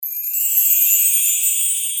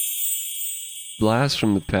blast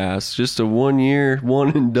from the past. Just a 1 year, one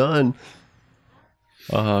and done.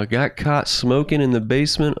 Got caught smoking in the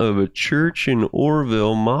basement of a church in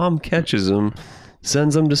Orville. Mom catches him,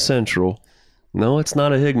 sends him to Central. No, it's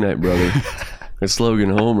not a Hignite brother. It's Logan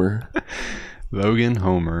Homer. Logan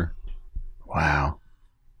Homer. Wow.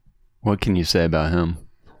 What can you say about him?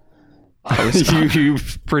 You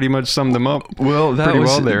pretty much summed him up. Well, that pretty was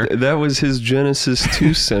well there. That was his Genesis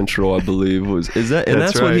 2 Central, I believe. That's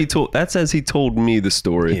right. what he told. That's as he told me the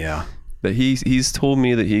story. Yeah. That he's told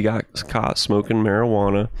me that he got caught smoking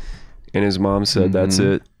marijuana, and his mom said, "That's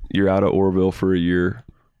it. You're out of Orville for a year.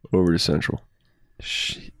 Over to Central."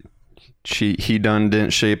 He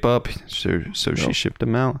didn't shape up, so she shipped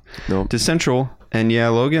him out Nope. to Central. And yeah,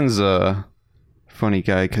 Logan's a funny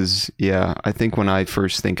guy because I think when I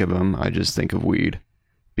first think of him, I just think of weed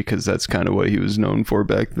because that's kind of what he was known for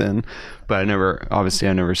back then. But I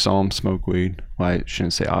never saw him smoke weed. Well, I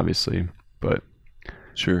shouldn't say obviously, but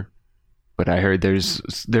Sure. But I heard there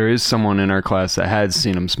is someone in our class that had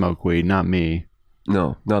seen him smoke weed, not me.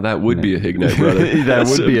 No, that would be a Hignite brother. That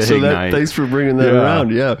would be a Hignite. Thanks for bringing that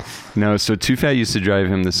around. Yeah. No, so Too Fat used to drive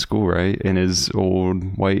him to school, right? In his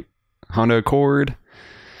old white Honda Accord.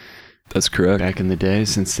 That's correct. Back in the day,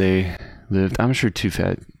 since they lived, I'm sure Too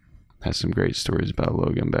Fat has some great stories about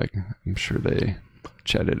Logan back. I'm sure they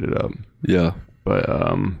chatted it up. Yeah. But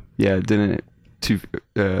didn't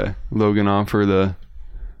Logan offer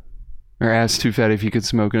or asked Too Fat if he could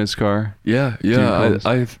smoke in his car? Yeah. But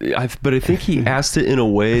I think he asked it in a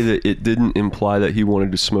way that it didn't imply that he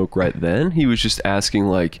wanted to smoke right then. He was just asking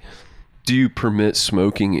like, "Do you permit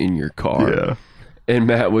smoking in your car?" Yeah. And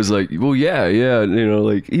Matt was like, "Well, yeah."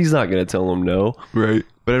 Like he's not gonna tell him no, right?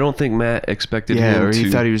 But I don't think Matt expected him or to.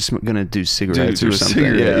 he thought he was gonna do cigarettes or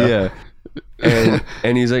something. Yeah.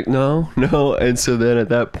 And he's like, no. And so then at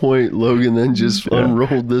that point, Logan then just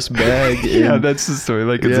unrolled this bag. Yeah, that's the story.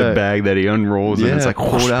 Like it's a bag that he unrolls and it's like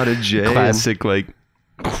pulled out a J. Classic like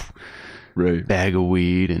right bag of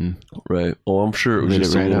weed and right. Oh, I'm sure it was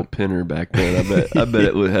just a little pinner back then. I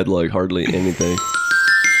bet it had like hardly anything.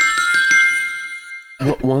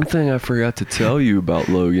 One thing I forgot to tell you about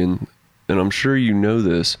Logan, and I'm sure you know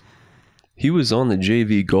this, he was on the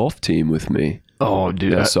JV golf team with me. Oh,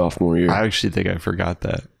 dude. That sophomore year. I actually think I forgot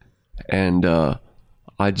that. And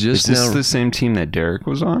I just Is this the same team that Derek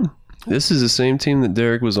was on? This is the same team that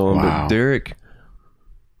Derek was on, wow.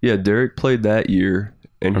 But Derek played that year,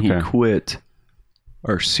 and he quit.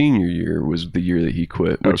 Our senior year was the year that he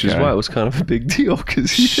quit, which is why it was kind of a big deal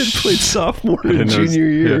because he had played sophomore and junior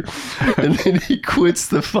year, and then he quits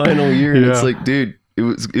the final year, and it's like, dude, it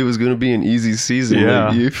was going to be an easy season. Yeah,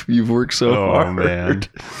 like, you've worked so hard. Oh man,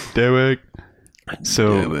 Derek.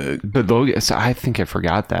 But Logan. So I think I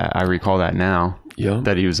forgot that. I recall that now. Yeah,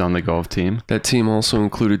 that he was on the golf team. That team also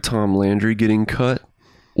included Tom Landry getting cut.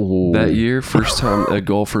 That year, first time a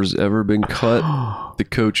golfer's ever been cut. The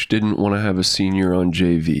coach didn't want to have a senior on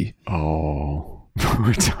JV. Oh.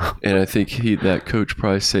 And I think that coach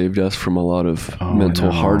probably saved us from a lot of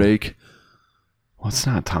mental heartache. Well, it's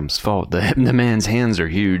not Tom's fault. The man's hands are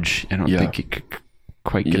huge. I don't think he could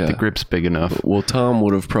quite get the grips big enough. Well, Tom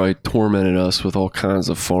would have probably tormented us with all kinds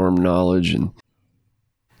of farm knowledge and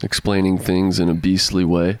explaining things in a beastly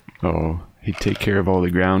way. Oh, he'd take care of all the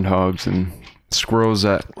groundhogs and squirrels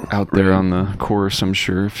out there on the course, I'm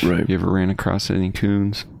sure, if you ever ran across any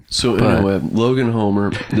coons. So anyway, Logan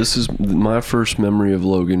Homer, this is my first memory of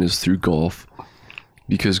Logan is through golf,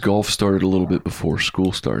 because golf started a little bit before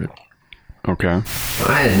school started. Okay.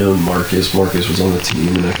 I had known Marcus. Marcus was on the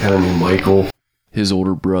team, and I kind of knew Michael, his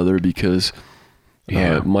older brother, because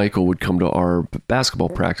Michael would come to our basketball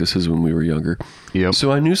practices when we were younger. Yep.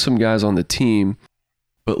 So I knew some guys on the team,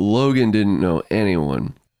 but Logan didn't know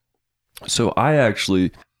anyone. So I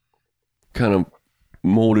actually kind of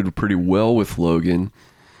molded pretty well with Logan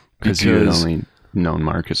because you had only known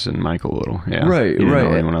Marcus and Michael a little. Yeah. Right.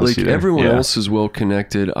 Like everyone else is well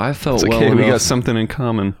connected. I felt it's like, hey, we got something in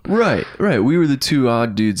common. Right. We were the two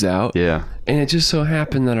odd dudes out. Yeah. And it just so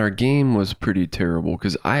happened that our game was pretty terrible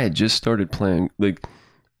because I had just started playing. Like,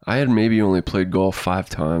 I had maybe only played golf 5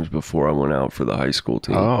 times before I went out for the high school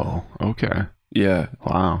team. Oh, okay. Yeah.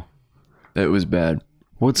 Wow. It was bad.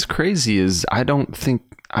 What's crazy is I don't think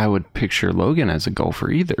I would picture Logan as a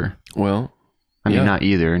golfer either. Well, I mean, not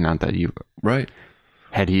either. Not that you... Right.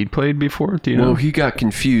 Had he played before? Do you know? Well, he got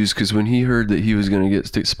confused because when he heard that he was going to get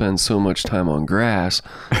to spend so much time on grass,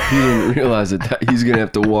 he didn't realize that he's going to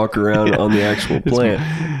have to walk around on the actual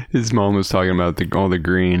plant. His mom was talking about all the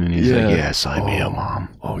green, and he's like, yeah, sign me up, Mom.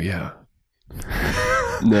 Oh, yeah.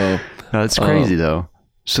 No. That's crazy, though.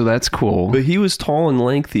 So that's cool. But he was tall and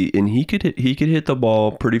lengthy, and he could hit the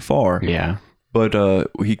ball pretty far. Yeah. But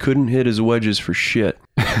he couldn't hit his wedges for shit.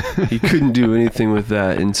 He couldn't do anything with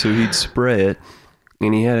that. And so he'd spray it,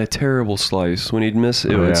 and he had a terrible slice. When he'd miss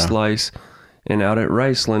it, it would slice. And out at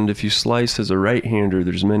Riceland, if you slice as a right-hander,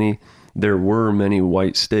 there were many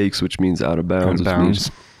white stakes, which means out of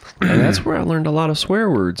bounds. And that's where I learned a lot of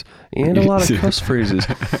swear words and a lot of cuss phrases,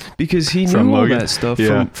 because he knew all that stuff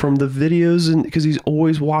from the videos, and because he's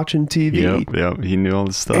always watching TV. Yep, he knew all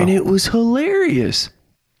the stuff. And it was hilarious.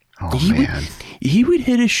 He would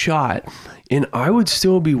hit a shot, and I would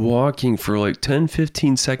still be walking for like 10,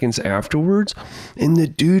 15 seconds afterwards, and the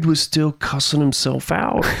dude was still cussing himself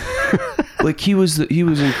out. Like he was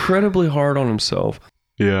incredibly hard on himself.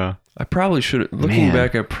 Yeah. I probably should have, looking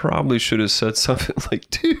back, I probably should have said something like,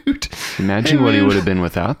 dude. Imagine what he would have been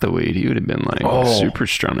without the weed. He would have been like super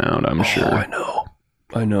strung out, I'm sure.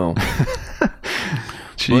 I know.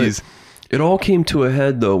 Jeez. But it all came to a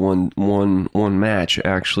head, though, one match,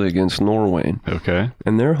 actually, against Norwayne. Okay.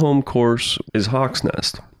 And their home course is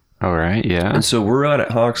Hawksnest. All right, yeah. And so we're out at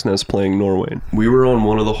Hawksnest playing Norwayne. We were on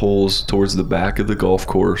one of the holes towards the back of the golf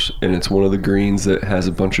course, and it's one of the greens that has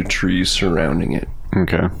a bunch of trees surrounding it.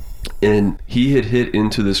 Okay. And he had hit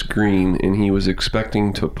into this green, and he was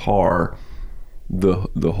expecting to par the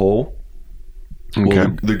hole. Okay.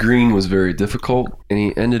 Well, the green was very difficult, and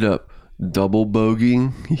he ended up double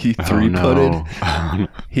bogeying. He three-putted.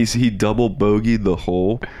 He double bogeyed the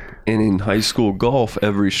hole. And in high school golf,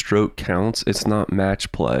 every stroke counts. It's not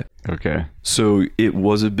match play. Okay. So it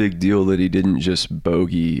was a big deal that he didn't just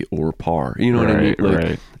bogey or par. You know what I mean?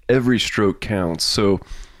 Like, every stroke counts. So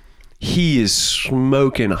he is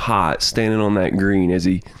smoking hot standing on that green as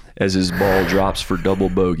his ball drops for double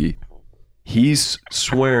bogey. He's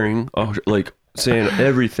swearing, like saying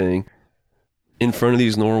everything in front of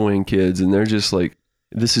these Norwayne kids, and they're just like,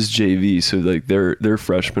 this is JV, so like they're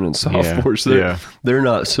freshmen and sophomores. They're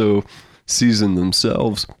not so seasoned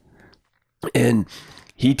themselves. And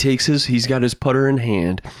he's got his putter in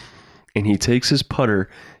hand, and he takes his putter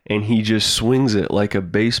and he just swings it like a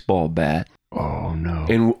baseball bat. Oh no.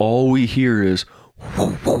 And all we hear is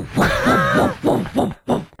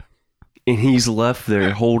and he's left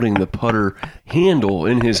there holding the putter handle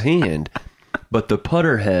in his hand, but the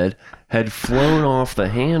putter head had flown off the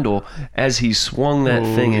handle as he swung that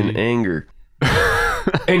thing in anger.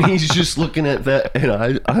 And he's just looking at that, and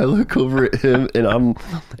I look over at him,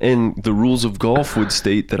 and the rules of golf would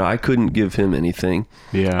state that I couldn't give him anything.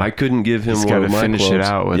 Yeah. I couldn't give him one of my finish clubs. It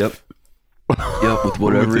out with with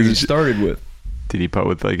whatever he started with. Did he putt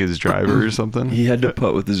with like his driver or something? He had to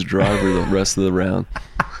putt with his driver the rest of the round.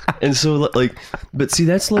 And so, like, but see,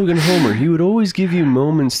 that's Logan Homer. He would always give you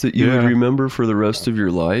moments that you would remember for the rest of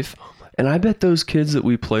your life. And I bet those kids that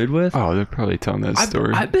we played with... Oh, they're probably telling that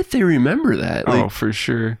story. I bet they remember that. Like, for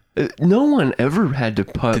sure. No one ever had to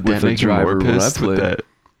putt with a driver when I played.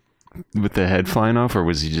 With the head flying off, or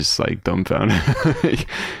was he just like dumbfounded?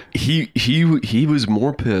 He was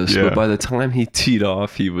more pissed, but by the time he teed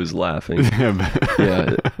off, he was laughing.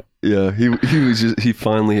 He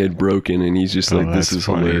finally had broken, and he's just like, this is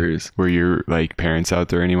funny. Hilarious. Were your like parents out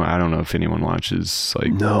there? Anyone? I don't know if anyone watches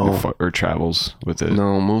like or travels with it.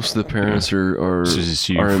 No, most of the parents are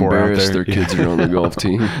embarrassed their kids are on the golf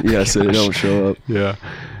team. So they don't show up. Yeah.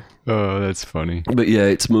 Oh, that's funny. But yeah,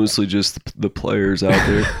 it's mostly just the players out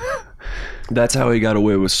there. That's how he got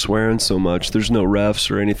away with swearing so much. There's no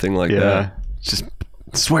refs or anything like that. Just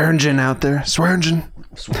swearingen out there. Swearingen.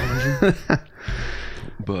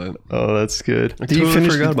 But that's good. Did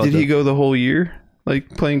he go the whole year like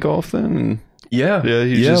playing golf then?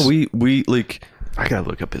 We like. I gotta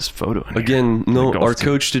look up his photo. Again, no, our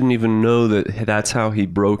coach didn't even know that's how he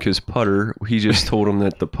broke his putter. He just told him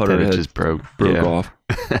that the putter had just broke off.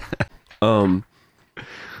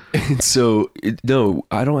 And so, no,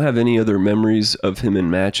 I don't have any other memories of him in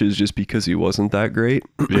matches just because he wasn't that great.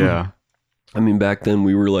 Yeah. I mean, back then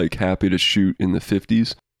we were like happy to shoot in the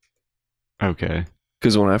 50s. Okay.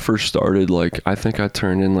 Because when I first started, like, I think I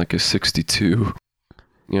turned in like a 62.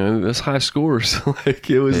 You know, that's high scores. Like,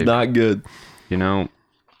 it was not good. You know,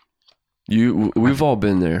 we've all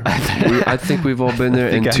been there. I think we've all been there,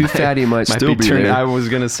 and Too Fatty might still be there. I was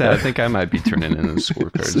gonna say, I think I might be turning in those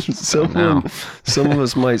scorecards. Some of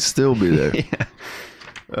us might still be there. Yeah.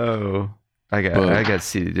 Oh, I got to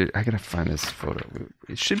see. Dude, I gotta find this photo.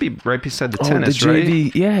 It should be right beside the tennis, the JV,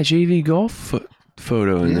 right? Yeah, JV golf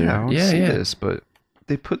photo in there. I don't see this, but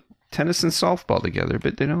they put tennis and softball together,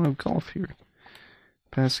 but they don't have golf here.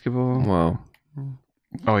 Basketball. Wow.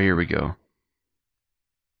 Oh, here we go.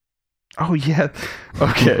 Oh, yeah.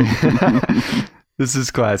 Okay. This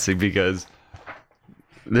is classic because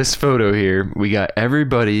this photo here, we got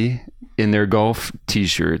everybody in their golf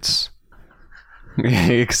t-shirts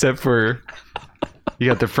Except for you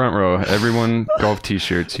got the front row. Everyone golf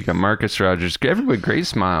T-shirts. You got Marcus Rogers. Everybody, great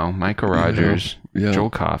smile. Michael Rogers, Joel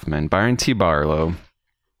Kaufman, Byron T. Barlow.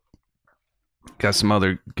 Got some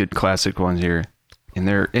other good classic ones here. And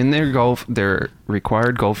they're in their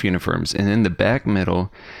required golf uniforms. And in the back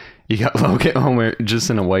middle, you got Logan Homer just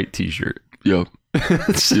in a white T-shirt. Yep.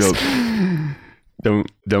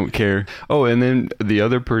 Don't care. Oh, and then the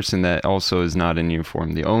other person that also is not in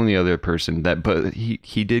uniform, the only other person but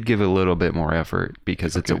he did give a little bit more effort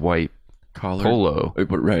because it's a white polo.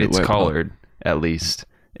 Right, it's collared at least.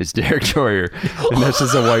 It's Derek Troyer, and that's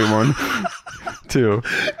just a white one too.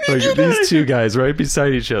 Like these two guys right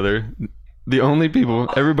beside each other. The only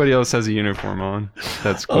people, everybody else has a uniform on.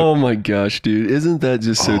 That's cool. Oh my gosh, dude. Isn't that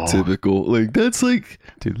just so typical? Like, that's like...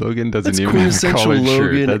 Dude, Logan doesn't even have a collared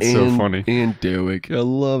shirt. That's so funny. And Derek. I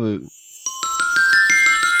love it.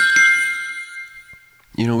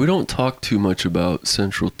 You know, we don't talk too much about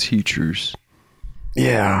central teachers.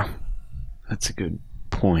 Yeah. That's a good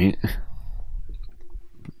point.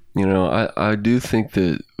 You know, I do think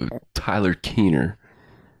that Tyler Keener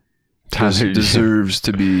deserves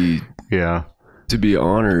to be... Yeah. To be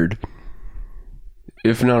honored,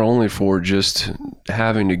 if not only for just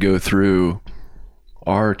having to go through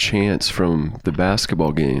our chants from the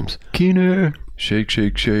basketball games. Keener. Shake,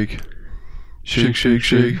 shake, shake. Shake, shake,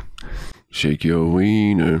 shake. Shake your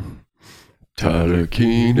wiener. Tyler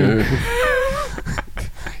Keener.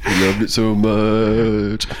 He loved it so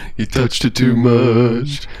much. He touched it too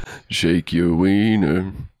much. Shake your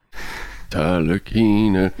wiener. Tyler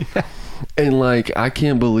Keener. And like, I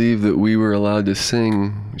can't believe that we were allowed to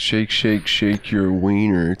sing "Shake, Shake, Shake Your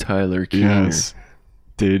Wiener," Tyler Keener. Yes,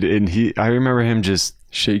 dude. And I remember him just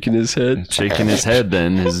shaking his head.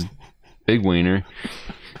 Then his big wiener,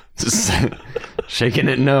 just shaking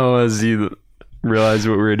it no as he realized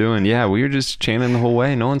what we were doing. Yeah, we were just chanting the whole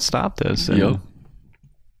way. No one stopped us. Yep,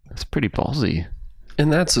 that's pretty ballsy.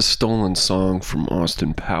 And that's a stolen song from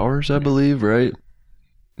Austin Powers, I believe, right?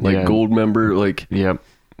 Like Goldmember, like yep.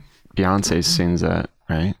 Beyonce sings that,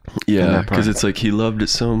 right? Yeah, because it's like he loved it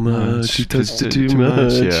so much, he touched it too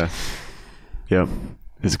much. Yeah. Yep.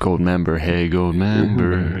 It's Goldmember, hey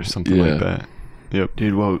Goldmember, or something like that. Yep.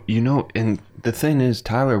 Dude, well, you know, and the thing is,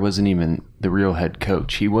 Tyler wasn't even the real head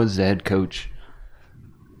coach. He was the head coach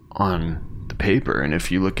on the paper, and if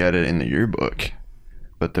you look at it in the yearbook,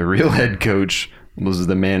 but the real head coach was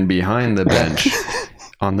the man behind the bench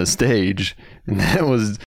on the stage, and that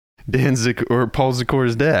was Paul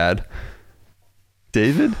Zakor's dad.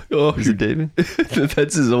 David? Oh, is it David?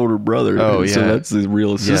 That's his older brother. Oh, yeah. So that's the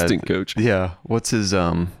real assistant coach. Yeah. What's his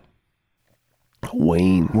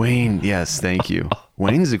Wayne. Wayne, yes, thank you.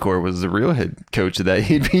 Wayne Zakor was the real head coach of that.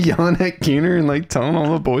 He'd be yelling at Keener and like telling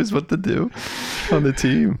all the boys what to do on the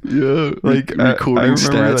team. Yeah. Like recording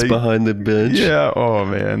stats behind the bench. Yeah. Oh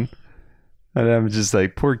man. And I'm just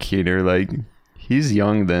like, poor Keener, like he's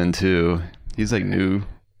young then too. He's like new.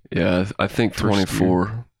 Yeah, I think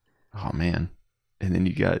 24. Oh man. And then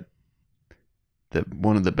you got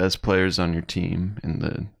one of the best players on your team and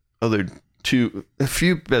the other a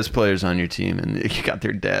few best players on your team, and you got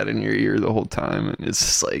their dad in your ear the whole time, and it's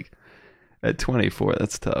just like at 24,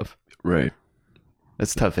 that's tough. Right.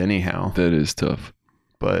 That's tough anyhow. That is tough.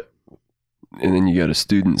 But and then you got a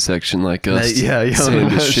student section like us. Yeah, saying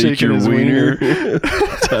to shake your wiener.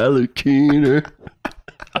 Tyler Keener.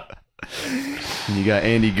 And you got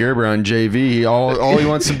Andy Gerber on JV. All he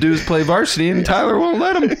wants to do is play varsity, and Tyler won't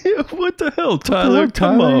let him. Yeah, what the hell, Tyler?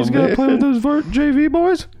 Come on, he's got to play with those JV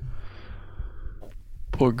boys.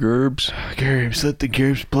 Poor Gerbs. Gerbs, let the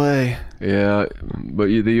Gerbs play. Yeah, but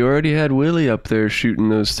you already had Willie up there shooting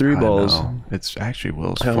those three balls. It's actually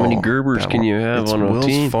Will's fault. How many Gerbers can you have on a Will's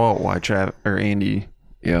team? It's Will's fault why Andy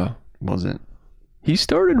wasn't. He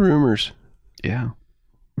started rumors. Yeah.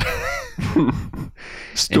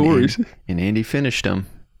 Stories. And Andy finished them.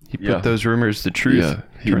 He put those rumors to truth. Yeah,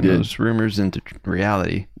 he turned did. those rumors into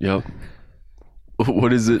reality. Yep.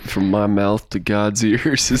 What is it? From my mouth to God's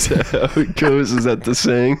ears? Is that how it goes? Is that the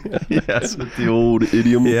saying? Yes. With the old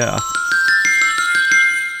idiom? Yeah.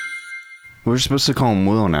 We're supposed to call him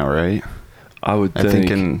Will now, right? I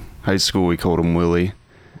think in high school we called him Willie.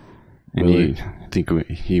 And I think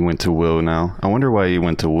he went to Will now. I wonder why he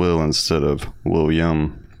went to Will instead of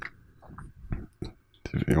William.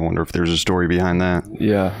 I wonder if there's a story behind that.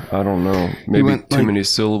 Yeah, I don't know. Maybe too many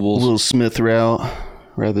syllables. Will Smith route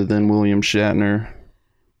rather than William Shatner.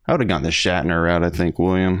 I would have gone the Shatner route, I think,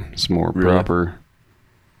 William. It's more proper.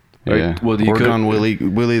 Yeah. Well, or gone Willie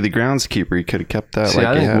the groundskeeper. He could have kept that. See,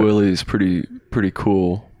 I think Willie's pretty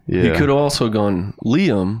cool. Yeah. He could have also gone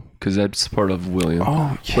Liam, because that's part of William.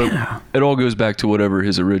 Oh, yeah. But it all goes back to whatever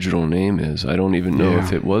his original name is. I don't even know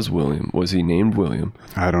if it was William. Was he named William?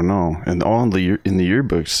 I don't know. And all in the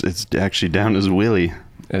yearbooks, it's actually down as Willie.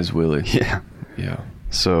 As Willie. Yeah. Yeah.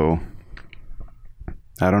 So,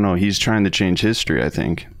 I don't know. He's trying to change history, I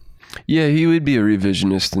think. Yeah, he would be a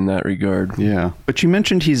revisionist in that regard. Yeah. But you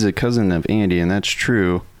mentioned he's a cousin of Andy, and that's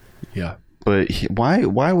true. Yeah. But why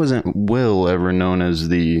wasn't Will ever known as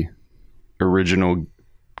the original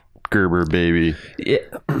Gerber baby? Yeah.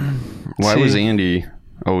 Why was Andy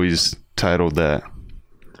always titled that?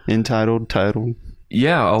 Titled?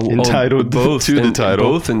 Yeah, entitled both to the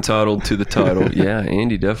title. Both entitled to the title. Yeah,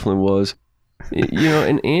 Andy definitely was. You know,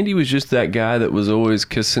 and Andy was just that guy that was always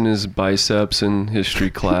kissing his biceps in history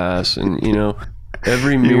class, and you know,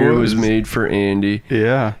 every mirror was made for Andy.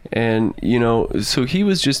 Yeah. And you know, so he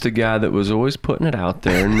was just a guy that was always putting it out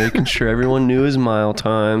there and making sure everyone knew his mile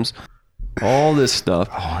times, all this stuff.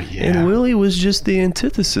 Oh yeah. And Willie was just the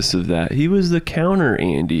antithesis of that. He was the counter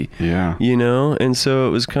Andy. Yeah. You know, and so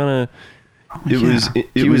it was kind of.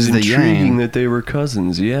 It was intriguing that they were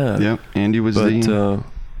cousins. Yeah. Yep. Andy was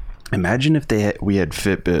imagine if we had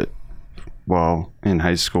Fitbit while in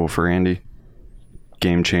high school for Andy.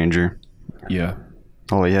 Game changer. Yeah.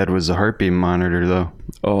 All he had was a heartbeat monitor, though.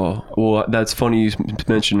 Oh, well, that's funny you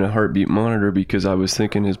mentioned a heartbeat monitor, because I was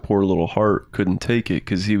thinking his poor little heart couldn't take it,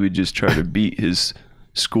 because he would just try to beat his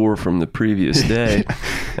score from the previous day,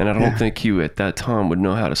 and I don't think he at that time would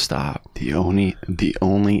know how to stop. The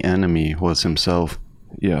only enemy was himself.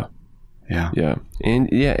 Yeah. Yeah. And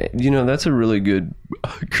yeah, you know, that's a really good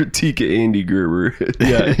critique of Andy Gerber.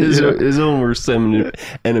 Yeah, his own worst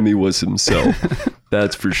enemy was himself.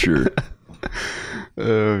 That's for sure.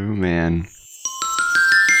 Oh man.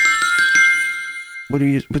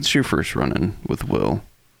 What's your first run-in with Will?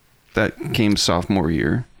 That came sophomore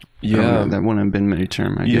year. Yeah. That wouldn't have been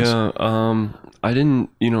midterm, I guess. Yeah. I didn't,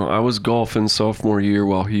 I was golfing sophomore year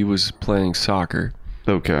while he was playing soccer.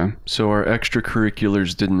 Okay. So our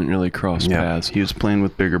extracurriculars didn't really cross paths. He was playing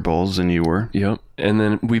with bigger balls than you were. Yep. And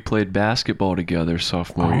then we played basketball together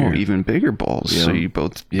sophomore year. Oh, even bigger balls. Yep. So you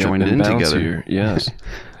both joined in bouncier. Together. Yes.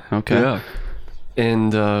 Okay. Yeah.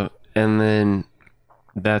 And then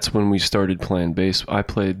that's when we started playing baseball. I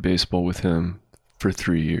played baseball with him for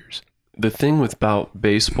 3 years. The thing about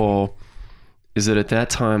baseball is that at that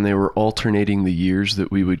time they were alternating the years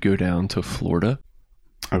that we would go down to Florida.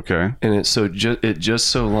 Okay. And it just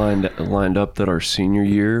so lined up that our senior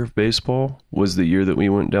year of baseball was the year that we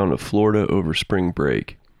went down to Florida over spring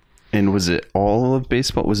break. And was it all of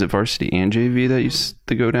baseball? Was it varsity and JV that used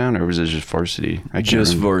to go down, or was it just varsity?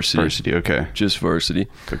 Just varsity. Varsity, okay. Just varsity.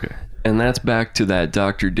 Okay. And that's back to that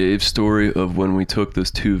Dr. Dave story of when we took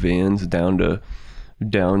those 2 vans down to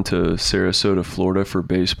Sarasota, Florida for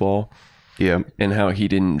baseball. Yeah. And how he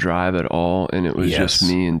didn't drive at all, and it was just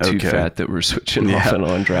me and two fat that were switching off and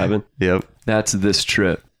on driving. Yep. That's this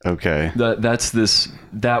trip. Okay.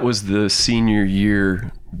 That was the senior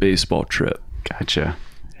year baseball trip. Gotcha.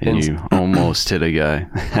 And you almost hit a guy.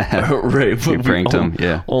 Right. You pranked him.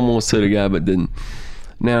 Yeah. Almost hit a guy, but didn't.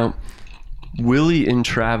 Now, Willie and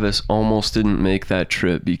Travis almost didn't make that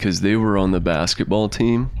trip because they were on the basketball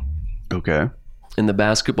team. Okay. And the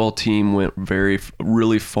basketball team went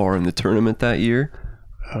really far in the tournament that year.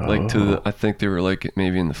 Like I think they were like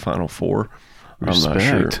maybe in the Final Four. I'm not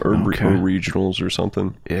sure. Or regionals or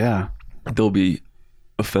something. Yeah. They'll be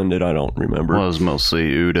offended. I don't remember. Well, it was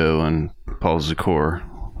mostly Udo and Paul Zakor.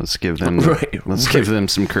 Let's give them give them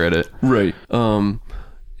some credit. Right.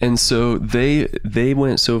 And so they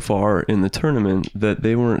went so far in the tournament that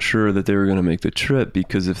they weren't sure that they were going to make the trip,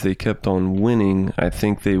 because if they kept on winning, I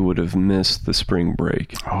think they would have missed the spring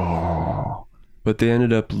break. Oh. But they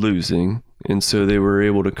ended up losing, and so they were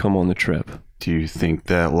able to come on the trip. Do you think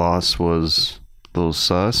that loss was a little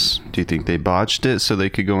sus? Do you think they botched it so they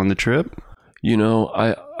could go on the trip?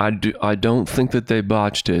 I don't think that they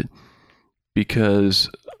botched it, because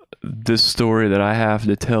this story that I have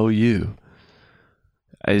to tell you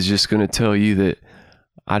is just going to tell you that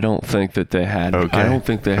I don't think that they had. Okay. I don't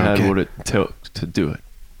think they had what it took to do it.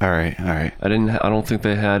 All right. I don't think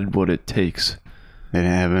they had what it takes. They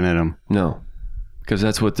didn't have it in them. No, because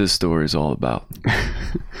that's what this story is all about.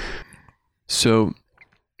 So,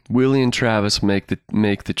 Willie and Travis make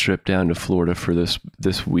the trip down to Florida for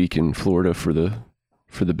this week in Florida for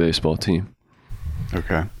the baseball team.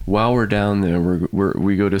 Okay. While we're down there,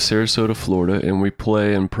 we go to Sarasota, Florida, and we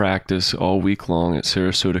play and practice all week long at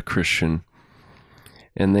Sarasota Christian.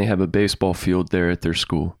 And they have a baseball field there at their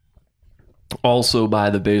school. Also by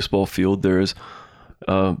the baseball field, there's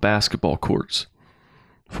basketball courts.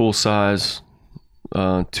 Full size,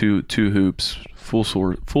 two hoops,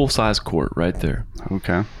 full size court right there.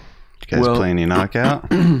 Okay. You guys play any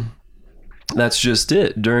knockout? That's just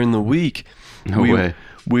it. During the week,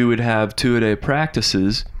 we would have 2-a-day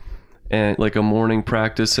practices, and like a morning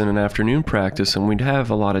practice and an afternoon practice, and we'd have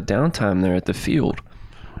a lot of downtime there at the field.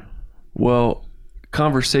 Well,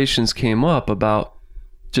 conversations came up about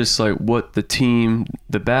just like what the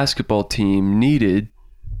basketball team needed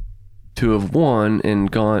to have won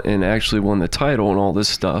and actually won the title and all this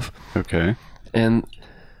stuff. Okay. And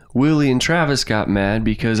Willie and Travis got mad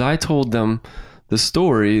because I told them the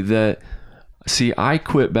story that, see, I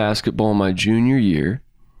quit basketball my junior year,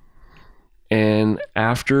 and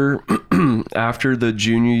after the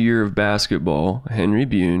junior year of basketball, Henry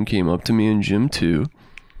Bune came up to me in gym 2,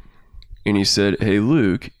 and he said, "Hey,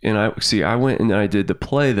 Luke," and I went and I did the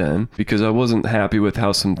play then because I wasn't happy with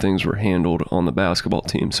how some things were handled on the basketball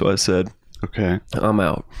team. So I said, "Okay, I'm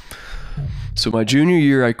out." So my junior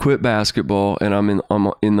year, I quit basketball, and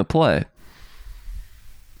I'm in the play.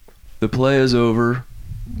 The play is over.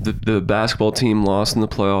 The basketball team lost in the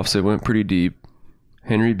playoffs. They went pretty deep.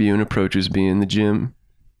 Henry Bune approaches me in the gym,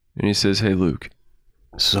 and he says, "Hey, Luke,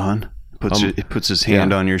 son," puts his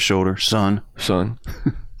hand on your shoulder, son.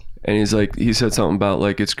 And he said something about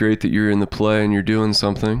like, it's great that you're in the play and you're doing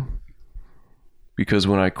something. Because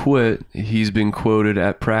when I quit, he's been quoted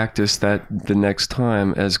at practice that the next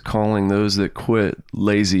time as calling those that quit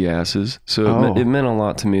lazy asses. So it meant a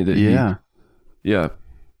lot to me that yeah.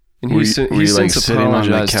 And were you like sitting on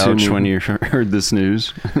the couch when you heard this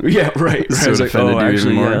news? Yeah, right. I was like,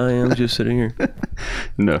 actually, yeah, I am just sitting here.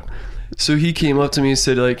 No. So he came up to me and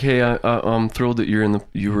said, like, "Hey, I'm thrilled that you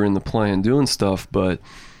were in the play and doing stuff, but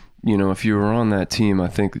you know, if you were on that team, I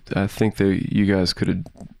think that you guys could have.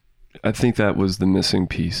 I think that was the missing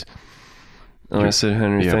piece." And I said,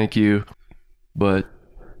 "Henry, thank you, but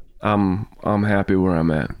I'm happy where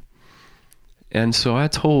I'm at." And so I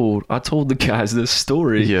told the guys this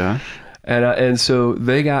story. Yeah. And so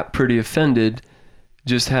they got pretty offended,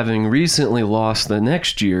 just having recently lost the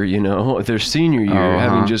next year, you know, their senior year,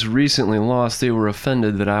 having just recently lost. They were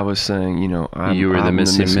offended that I was saying, you know, you were the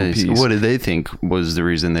missing piece. What did they think was the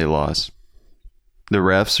reason they lost? The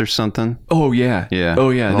refs or something? Oh yeah. Yeah.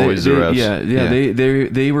 Oh yeah. Always the refs. Yeah.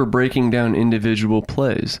 They were breaking down individual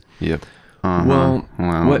plays. Yep. Well,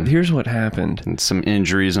 here's what happened. And some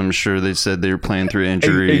injuries, I'm sure they said they were playing through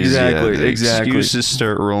injuries. Exactly. Excuses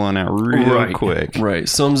start rolling out real quick. Right.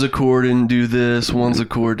 Some Zakor didn't do this. One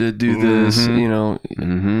Zakor did do this. You know.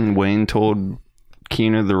 Mm-hmm. Wayne told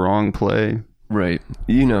Keener the wrong play. Right.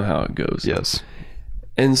 You know how it goes. Yes.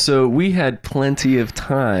 And so we had plenty of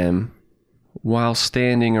time while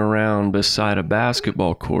standing around beside a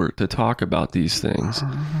basketball court to talk about these things.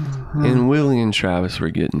 And Willie and Travis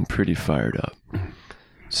were getting pretty fired up.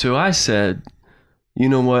 So I said, you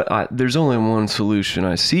know what? There's only one solution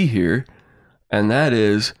I see here, and that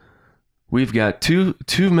is we've got two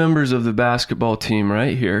members of the basketball team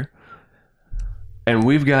right here, and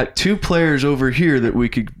we've got 2 players over here that we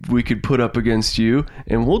could put up against you,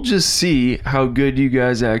 and we'll just see how good you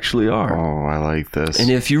guys actually are. Oh, I like this. And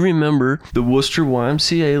if you remember the Worcester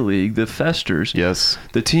YMCA League, the Festers, yes,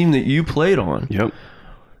 the team that you played on. Yep.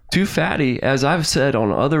 Too Fatty, as I've said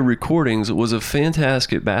on other recordings, was a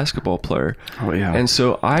fantastic basketball player. Oh yeah. And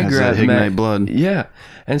so I grabbed that Hignite Matt blood. Yeah.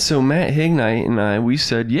 And so Matt Hignite and we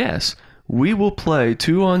said, yes, we will play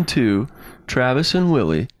 2-on-2, Travis and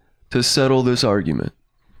Willie, to settle this argument.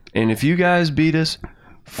 And if you guys beat us,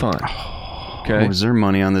 fine. Okay. Was there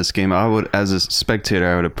money on this game? I would, as a spectator,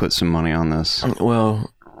 I would have put some money on this.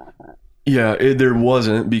 Well, yeah, there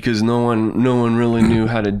wasn't, because no one really knew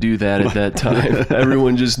how to do that at that time.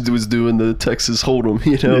 Everyone just was doing the Texas Hold'em,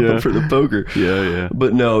 you know, for the poker. Yeah.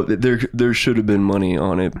 But no, there should have been money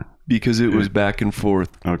on it because it was back and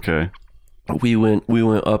forth. Okay. We went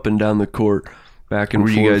up and down the court, back and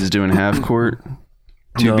forth. Were you guys doing half court?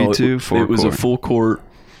 2v2? No, it was a full court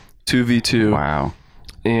 2v2. Wow.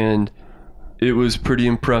 And it was pretty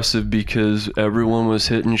impressive because everyone was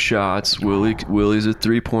hitting shots. Willie's a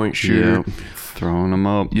 3-point shooter. Yep. Throwing them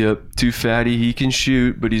up. Yep. Too Fatty, he can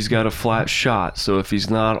shoot, but he's got a flat shot. So if he's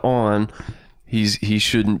not on, he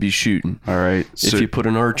shouldn't be shooting. All right. So if you put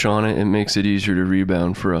an arch on it, it makes it easier to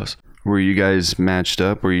rebound for us. Were you guys matched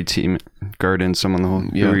up? Were you team guarding someone the whole?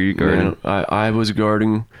 Yeah. Who were you guarding? Man, I was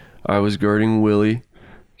guarding Willie.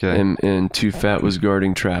 Okay. And Too Fat was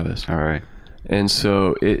guarding Travis. All right. And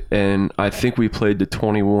so I think we played to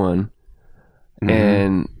 21,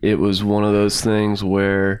 and it was one of those things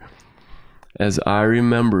where, as I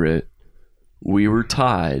remember it, we were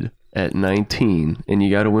tied at 19, and you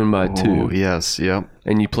got to win by 2. Oh, yes, yep.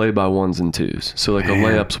 And you play by 1s and 2s. So like a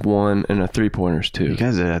layup's 1 and a 3-pointer's 2. You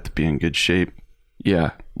guys would have to be in good shape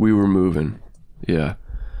Yeah, we were moving. Yeah.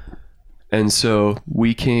 And so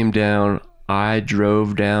we came down. I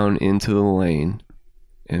drove down into the lane,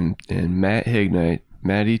 and Matt Hignite,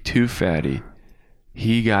 Matty Too Fatty,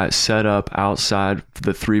 he got set up outside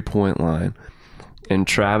the 3-point line. And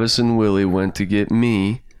Travis and Willie went to get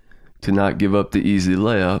me to not give up the easy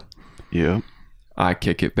layup. Yeah. I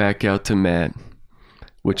kick it back out to Matt,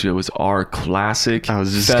 which it was our classic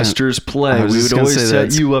Fester's play. We would always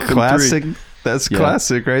set you up classic. in 3. That's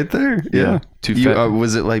classic right there. Yeah.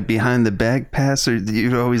 Was it like behind the back pass, or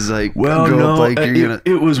you'd always like go up like you're gonna?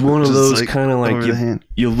 It was one of those like kind of like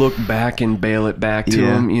you look back and bail it back to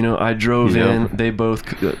him. You know, I drove in. They both,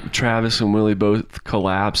 Travis and Willie both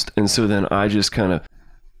collapsed, and so then I just kind of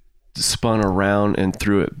spun around and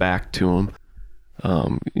threw it back to him.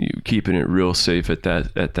 Keeping it real safe at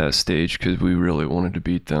that stage because we really wanted to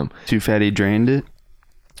beat them. Too Fatty drained it.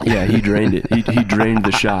 Yeah, he drained it. He drained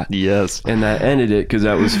the shot. Yes. And that ended it because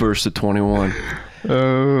that was first to 21.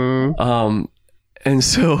 And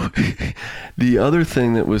so the other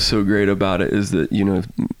thing that was so great about it is that, you know,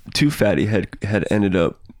 Too Fatty had ended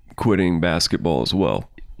up quitting basketball as well.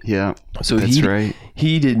 Yeah, so that's right.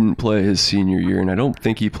 He didn't play his senior year, and I don't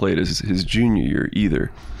think he played his junior year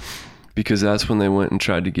either, because that's when they went and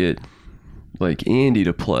tried to get like Andy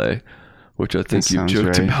to play, which I think you've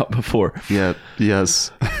joked about before. Yeah.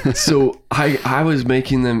 Yes. So I was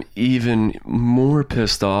making them even more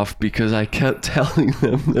pissed off because I kept telling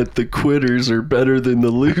them that the quitters are better than the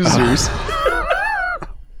losers.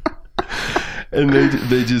 And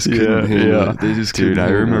they just couldn't handle it. They just Dude, I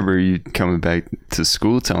remember you coming back to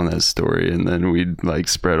school telling that story, and then we'd like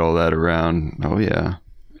spread all that around. Oh yeah.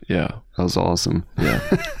 Yeah. That was awesome. Yeah.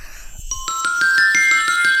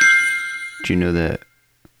 Do you know that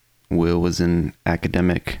Will was in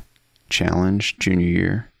academic challenge junior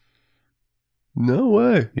year? No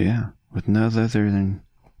way. Yeah. With none other than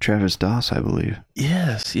Travis Doss, I believe.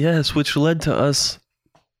 Yes, which led to us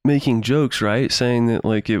making jokes, right? Saying that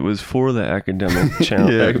like it was for the academic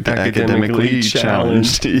challenge. Academically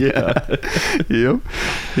challenged. Yeah. Yep.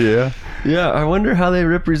 Yeah. Yeah. I wonder how they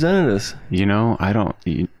represented us. You know,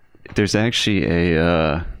 there's actually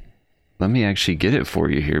let me actually get it for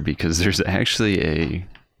you here, because there's actually a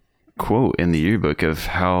quote in the yearbook of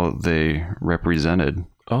how they represented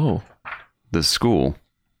the school,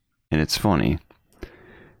 and it's funny.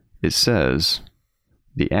 It says,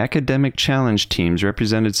 the academic challenge teams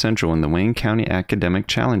represented Central in the Wayne County Academic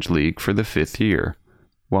Challenge League for the 5th year.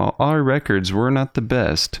 While our records were not the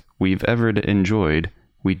best we've ever enjoyed,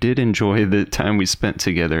 we did enjoy the time we spent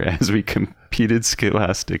together as we competed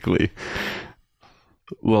scholastically.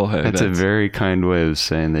 Well, hey, that's a very kind way of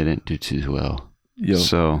saying they didn't do too well. Yeah.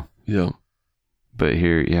 So, yeah. But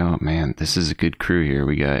here, man, this is a good crew here.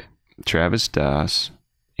 We got Travis Doss,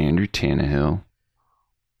 Andrew Tannehill,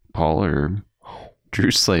 Paul Erb,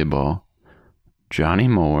 Drew Slayball, Johnny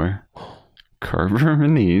Moore, Carver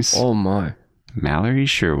Manise. Oh my. Mallory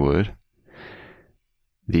Sherwood.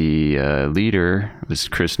 The leader was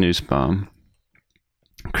Chris Nussbaum,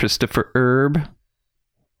 Christopher Erb.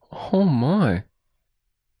 Oh my.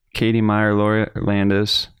 Katie Meyer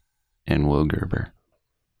Landis, and Will Gerber.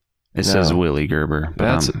 It says Willie Gerber.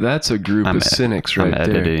 But that's a group of cynics right there. I'm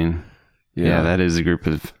editing. Yeah, that is a group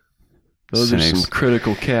of Those cynics. Are some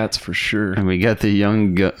critical cats for sure. And we got the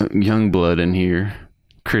young blood in here.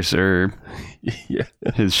 Chris Erb. Yeah.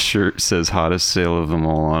 His shirt says hottest sale of them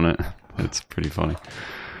all on it. That's pretty funny.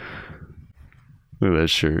 Look at that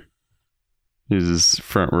shirt. Here's his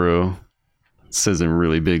front row. It says in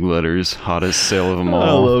really big letters, hottest sale of them all.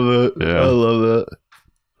 I love it. Yeah. I love that.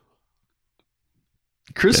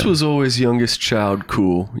 Chris was always youngest child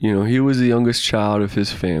cool. You know, he was the youngest child of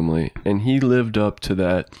his family, and he lived up to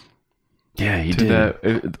that. Yeah, he did.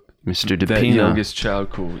 Mr. DePina. That youngest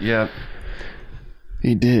child cool. Yeah.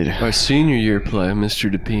 He did. Our senior year play,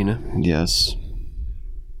 Mr. DePina. Yes.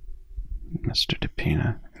 Mr.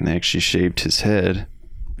 DePina. And they actually shaved his head.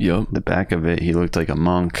 Yep. The back of it, he looked like a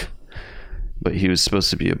monk. But he was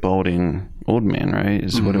supposed to be a balding old man, right?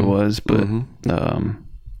 Is what it was. But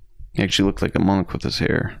he actually looked like a monk with his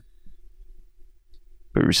hair.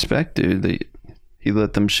 But respect, dude. He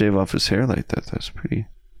let them shave off his hair like that. That's pretty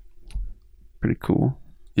cool.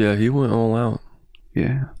 Yeah, he went all out.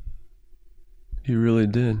 Yeah. He really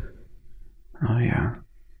did. Oh, yeah.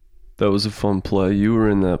 That was a fun play. You were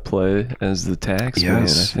in that play as the tax man, I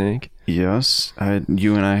think. Yes.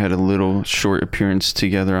 You and I had a little short appearance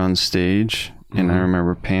together on stage. And I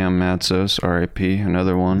remember Pam Matzos, R.I.P.,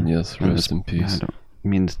 another one. Yes, rest in peace. I don't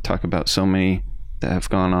mean to talk about so many that have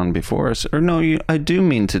gone on before us. Or no, I do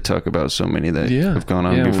mean to talk about so many that have gone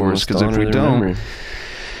on before us. Because if we don't...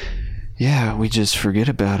 yeah, we just forget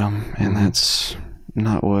about them, and that's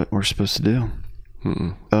not what we're supposed to do.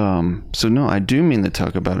 So no, I do mean to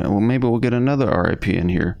talk about it. Well, maybe we'll get another RIP in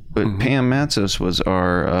here. But Pam Matzos was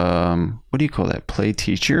our what do you call that? Play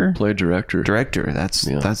teacher? Play director. Director. That's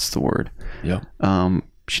the word. Yeah.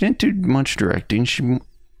 She didn't do much directing. She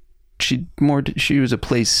was a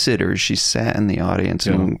play sitter. She sat in the audience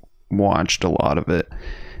and watched a lot of it,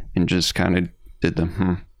 and just kind of did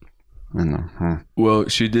the and the Well,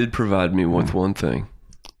 she did provide me with one thing.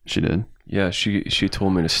 She did. Yeah, she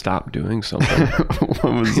told me to stop doing something.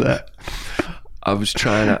 What was that? I was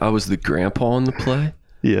the grandpa in the play.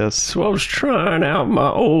 Yes. So I was trying out my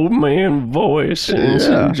old man voice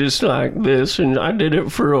and just like this, and I did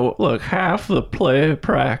it for half the play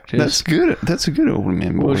practice. That's good. That's a good old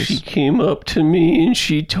man voice. Well, she came up to me and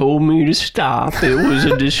she told me to stop. It was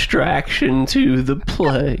a distraction to the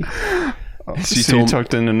play. You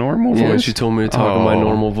talked in a normal voice? Yeah, she told me to talk in my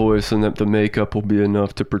normal voice, and that the makeup will be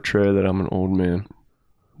enough to portray that I'm an old man.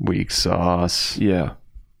 Weak sauce. Yeah.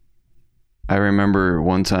 I remember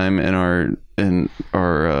one time in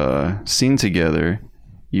our scene together,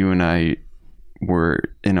 you and I were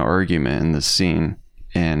in an argument in the scene,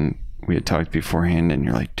 and we had talked beforehand, and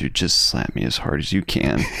you're like, dude, just slap me as hard as you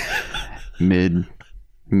can. Mid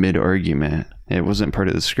argument. It wasn't part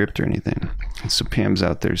of the script or anything. So Pam's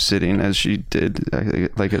out there sitting, as she did.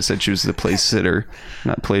 Like I said, she was the play sitter,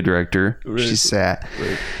 not play director. Right. She sat.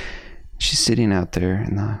 Right. She's sitting out there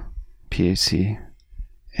in the PAC,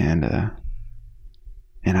 and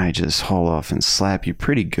I just haul off and slap you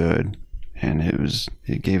pretty good, and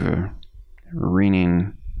it gave a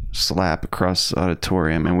ringing slap across the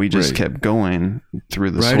auditorium, and we just kept going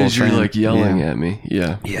through this whole thing. Right as you're like yelling at me.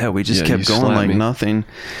 Yeah, we just kept going like nothing,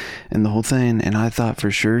 and the whole thing. And I thought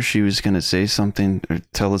for sure she was gonna say something or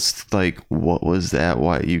tell us like, what was that?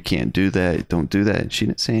 Why you can't do that? Don't do that. She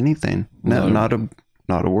didn't say anything. Not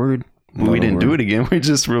a word. We didn't do it again. We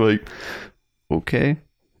just were like, okay.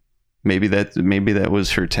 Maybe that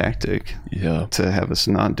was her tactic. Yeah. To have us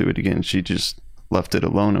not do it again. She just left it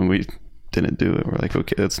alone, and we didn't do it. We're like,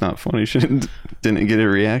 okay, that's not funny. She didn't get a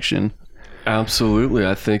reaction. Absolutely.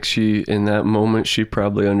 I think in that moment, she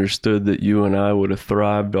probably understood that you and I would have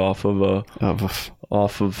thrived off of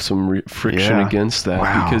some friction against that.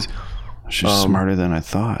 Wow. Because she's smarter than I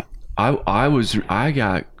thought. I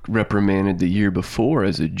got reprimanded the year before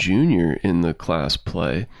as a junior in the class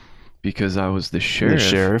play because I was the sheriff. The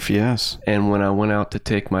sheriff, yes. And when I went out to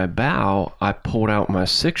take my bow, I pulled out my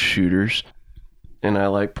 6-shooters and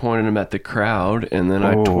I pointed them at the crowd, and then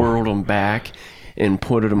I twirled them back and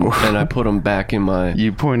put them back in my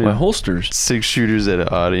holsters. 6-shooters at an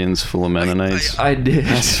audience full of Mennonites. I did.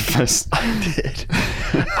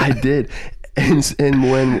 I did. And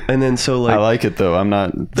then I like it though. I'm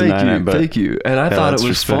not denying it, but thank you. And I thought it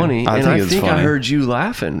was funny. I think I heard you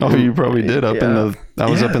laughing. Oh, you probably did up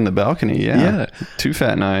in the balcony. Yeah. Too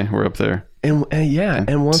Fat and I were up there. And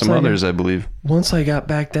once some others, I believe. Once I got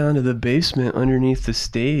back down to the basement underneath the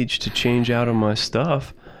stage to change out of my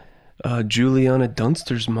stuff, Juliana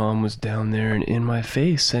Dunster's mom was down there and in my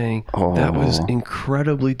face saying that was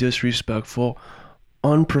incredibly disrespectful,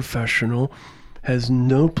 unprofessional, has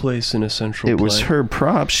no place in a central play. It was her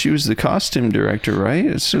props. She was the costume director,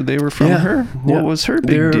 right? So they were from her? What was her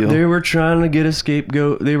big deal? They were trying to get a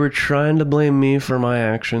scapegoat. They were trying to blame me for my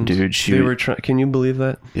actions. Dude, can you believe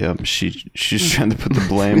that? Yep, she's trying to put the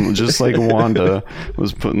blame, just like Wanda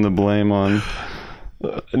was putting the blame on...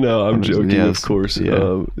 no, I'm joking, of course.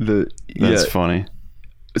 Yeah. That's funny.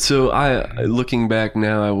 So looking back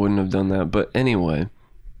now, I wouldn't have done that. But anyway,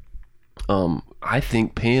 I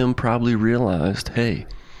think Pam probably realized, hey,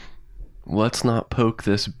 let's not poke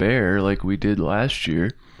this bear like we did last year,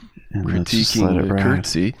 and critiquing the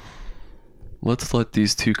curtsy. Let's let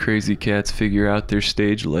these two crazy cats figure out their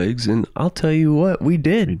stage legs. And I'll tell you what, we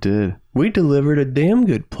did. We did. We delivered a damn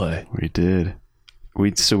good play. We did. We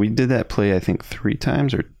did that play, I think, 3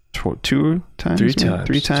 times or 2 times? 3 times.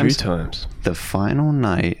 3 times. 3 times. The final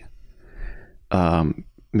night,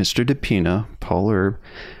 Mr. DePina, Paul Erb,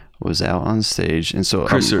 was out on stage, and so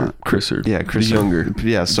Chris Erb. Yeah, Chris the younger.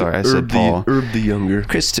 Yeah, sorry, I said Paul. Erb the younger.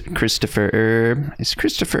 Christopher Erb. Is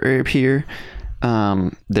Christopher Erb here?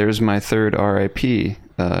 There's my third RIP.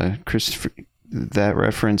 Christopher. That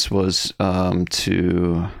reference was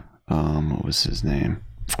to what was his name?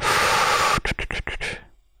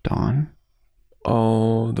 Don.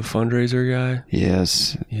 Oh, the fundraiser guy?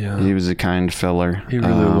 Yes. Yeah. He was a kind feller. He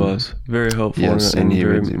really was. Very helpful. Yes, and he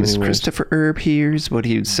was Christopher Erb here's what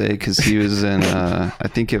he would say, because he was in, I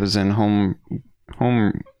think it was in Home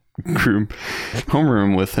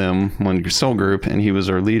homeroom with him, one cell group, and he was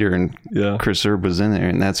our leader, and Chris Erb was in there,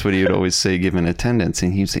 and that's what he would always say given attendance,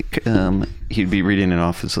 and he'd say, he'd be reading it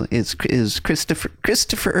off as like, it's Christopher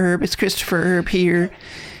Erb here,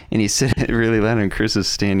 and he said it really loud, and Chris is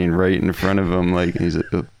standing right in front of him, like, and he's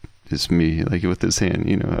like, oh, it's me, like with his hand,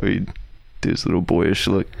 you know how he'd do his little boyish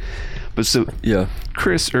look. But so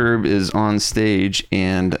Chris Erb is on stage,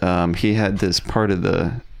 and he had this part of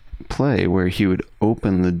the play where he would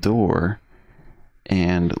open the door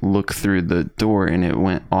and look through the door, and it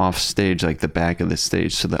went off stage, like the back of the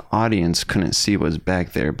stage, so the audience couldn't see what was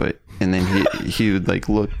back there. But and then he would like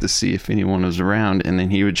look to see if anyone was around, and then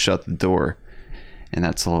he would shut the door, and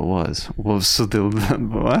that's all it was. Well, so the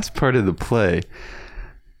last part of the play,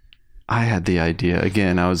 I had the idea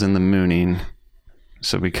again. I was in the mooning.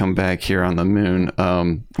 So we come back here on the moon.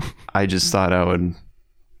 I just thought I would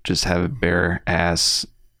just have a bare ass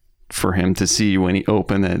for him to see when he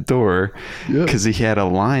opened that door, because he had a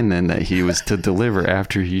line then that he was to deliver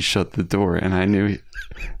after he shut the door, and I knew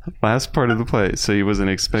last part of the play, so he wasn't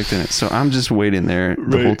expecting it. So I'm just waiting there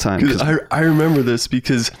the whole time. I remember this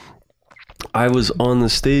because I was on the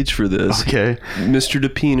stage for this. Okay. Mr.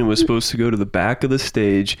 DePina was supposed to go to the back of the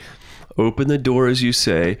stage, open the door as you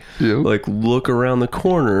say, like look around the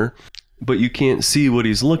corner, but you can't see what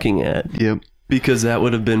he's looking at. Yep. Because that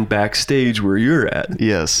would have been backstage where you're at.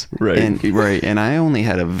 Yes. Right. And I only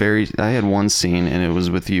had I had one scene, and it was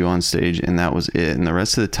with you on stage, and that was it. And the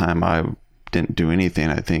rest of the time I didn't do anything.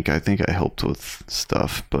 I think I helped with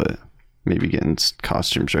stuff, but maybe getting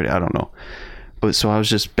costumes ready. I don't know. But so I was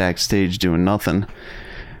just backstage doing nothing.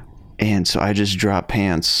 And so I just dropped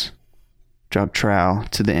pants, dropped trowel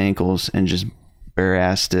to the ankles, and just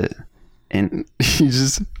bare-assed it. And he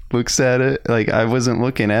just looks at it like I wasn't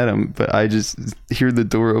looking at him, but I just hear the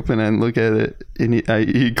door open and look at it, and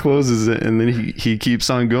he closes it, and then he keeps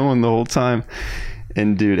on going the whole time.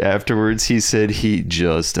 And dude, afterwards he said he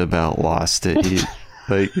just about lost it.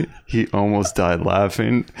 He almost died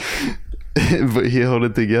laughing, but he held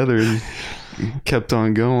it together and kept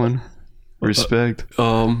on going. Respect.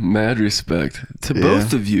 Mad respect to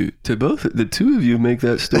both of you. To both the two of you make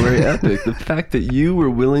that story epic. The fact that you were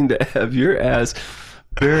willing to have your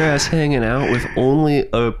bare ass hanging out with only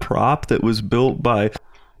a prop that was built by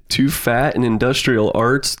Too Fat and Industrial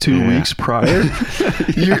Arts 2 weeks prior.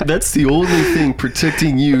 That's the only thing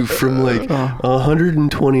protecting you from like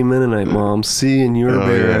 120 Mennonite moms seeing your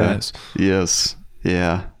bare ass. Yes.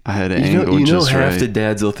 Yeah. I had an angle you know just half right. the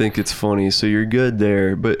dads will think it's funny, so you're good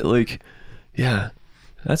there. But like, yeah,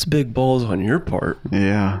 that's big balls on your part.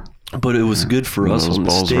 Yeah. But it was good for us on the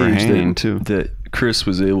stage that Chris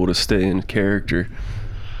was able to stay in character.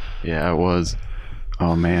 Yeah, it was.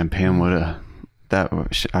 Oh man, Pam would have.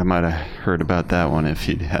 I might have heard about that one if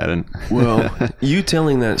he hadn't. Well, you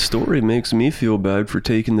telling that story makes me feel bad for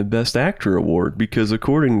taking the Best Actor award, because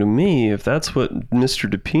according to me, if that's what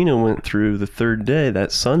Mr. DePina went through the third day,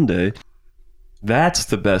 that Sunday, that's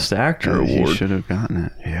the Best Actor award. He should have gotten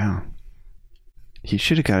it. Yeah. He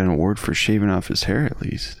should have got an award for shaving off his hair at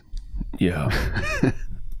least. Yeah.